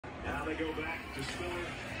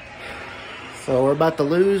So we're about to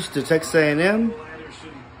lose to Texas A&M.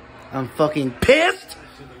 I'm fucking pissed.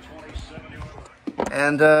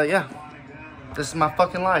 And yeah, this is my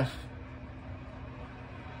fucking life.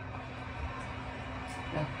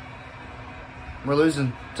 Yeah. We're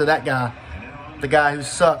losing to that guy. The guy who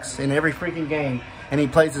sucks in every freaking game. And he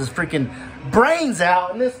plays his freaking brains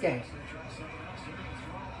out in this game.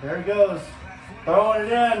 There he goes. Throwing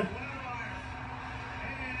it in.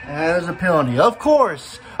 And there's a penalty. Of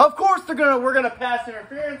course we're gonna pass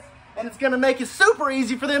interference, and it's gonna make it super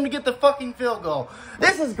easy for them to get the fucking field goal.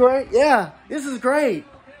 This is great. Yeah, this is great.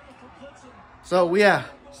 So yeah,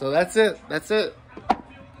 so that's it. That's it.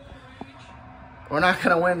 We're not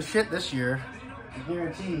gonna win shit this year. I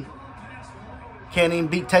guarantee. Can't even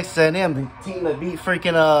beat Texas A&M, the team that beat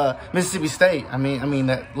freaking Mississippi State. I mean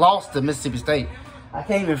that lost to Mississippi State. I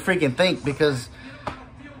can't even freaking think because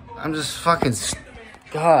I'm just fucking,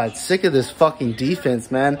 God, sick of this fucking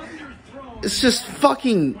defense, man. It's just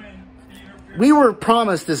fucking, we were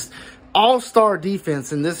promised this all-star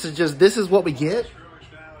defense, and this is what we get?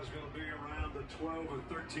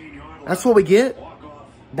 That's what we get?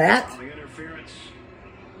 That?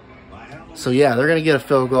 So yeah, they're going to get a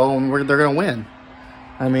field goal, and they're going to win.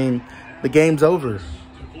 I mean, the game's over.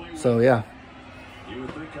 So yeah.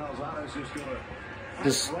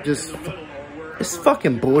 Just, it's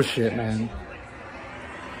fucking bullshit, man.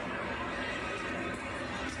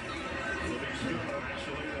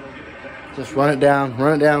 Just run it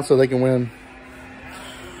down so they can win.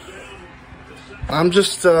 I'm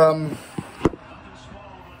just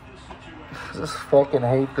fucking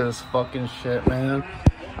hate this fucking shit, man.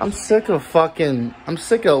 I'm sick of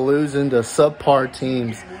losing to subpar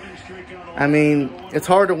teams. I mean, it's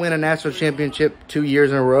hard to win a national championship 2 years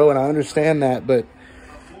in a row, and I understand that, but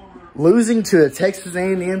losing to a Texas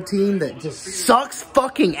A&M team that just sucks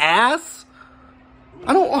fucking ass?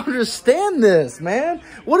 I don't understand this, man.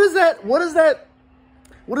 What does that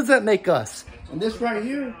make us? And this right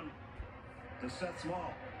here,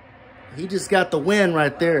 he just got the win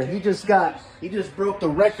right there. He just broke the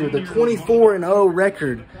record, the 24-0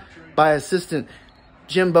 record by assistant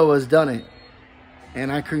Jimbo has done it.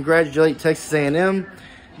 And I congratulate Texas A&M.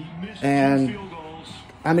 And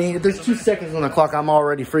I mean, there's 2 seconds on the clock. I'm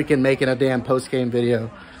already freaking making a damn post-game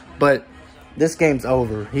video. But this game's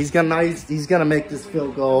over. He's gonna make this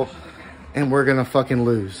field goal, and we're gonna fucking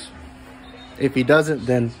lose. If he doesn't,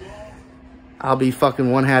 then I'll be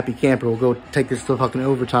fucking one happy camper. We'll go take this to fucking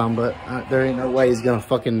overtime, but there ain't no way he's gonna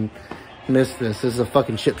fucking miss this. This is a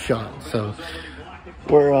fucking chip shot. So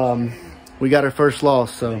we got our first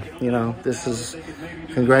loss. So you know, this is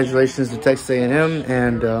congratulations to Texas A&M,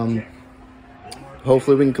 and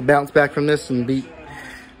hopefully we can bounce back from this and beat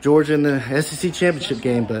Georgia in the SEC championship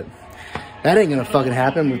game. But that ain't gonna fucking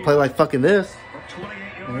happen. We play like fucking this.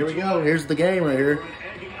 And here we go. Here's the game right here.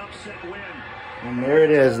 And there it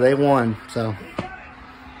is. They won. So.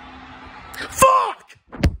 Fuck!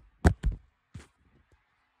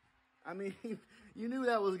 I mean, you knew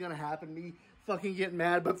that was gonna happen. Me fucking getting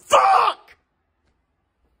mad, but fuck!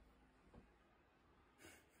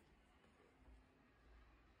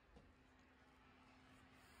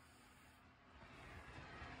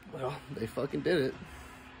 Well, they fucking did it.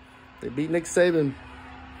 They beat Nick Saban.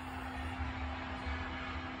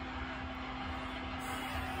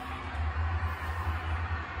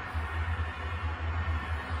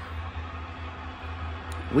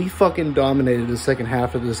 We fucking dominated the second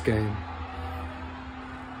half of this game.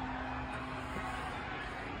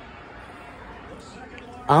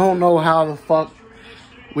 I don't know how the fuck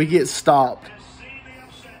we get stopped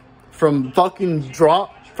from fucking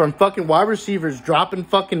wide receivers dropping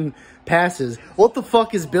fucking passes. What the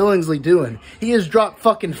fuck is Billingsley doing? He has dropped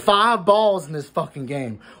fucking 5 balls in this fucking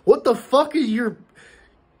game. What the fuck is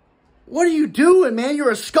what are you doing, man?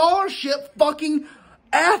 You're a scholarship fucking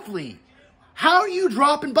athlete. How are you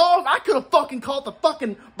dropping balls? I could have fucking caught the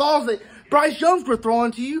fucking balls that Bryce Young's were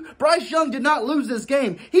throwing to you. Bryce Young did not lose this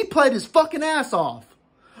game. He played his fucking ass off.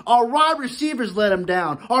 Our wide receivers let him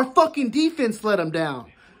down. Our fucking defense let him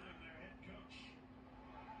down.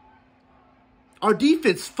 Our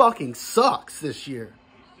defense fucking sucks this year.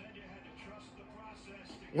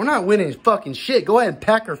 We're not winning fucking shit. Go ahead and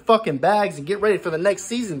pack our fucking bags and get ready for the next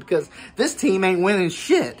season, because this team ain't winning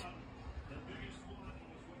shit.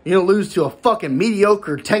 You'll lose to a fucking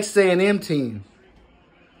mediocre Texas A&M team.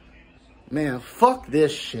 Man, fuck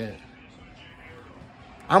this shit.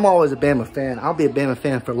 I'm always a Bama fan. I'll be a Bama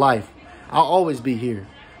fan for life. I'll always be here.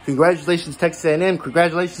 Congratulations, Texas A&M.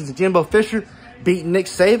 Congratulations to Jimbo Fisher beating Nick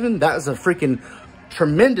Saban. That was a freaking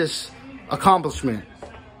tremendous accomplishment.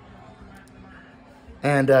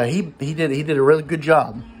 And he did a really good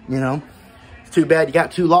job, you know. It's too bad you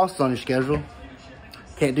got 2 losses on your schedule.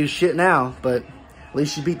 Can't do shit now, but at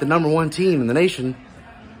least you beat the #1 team in the nation.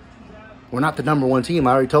 We're not the #1 team.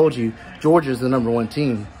 I already told you, Georgia's the #1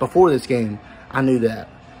 team. Before this game, I knew that.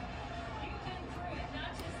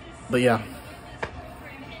 But yeah,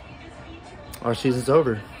 our season's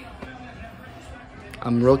over.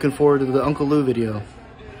 I'm looking forward to the Uncle Lou video.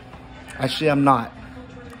 Actually, I'm not.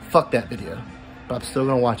 Fuck that video. But I'm still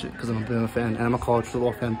going to watch it because I'm a Bama fan and I'm a college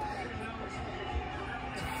football fan.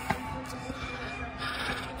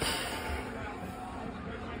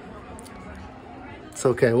 It's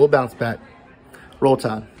okay. We'll bounce back. Roll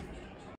Tide.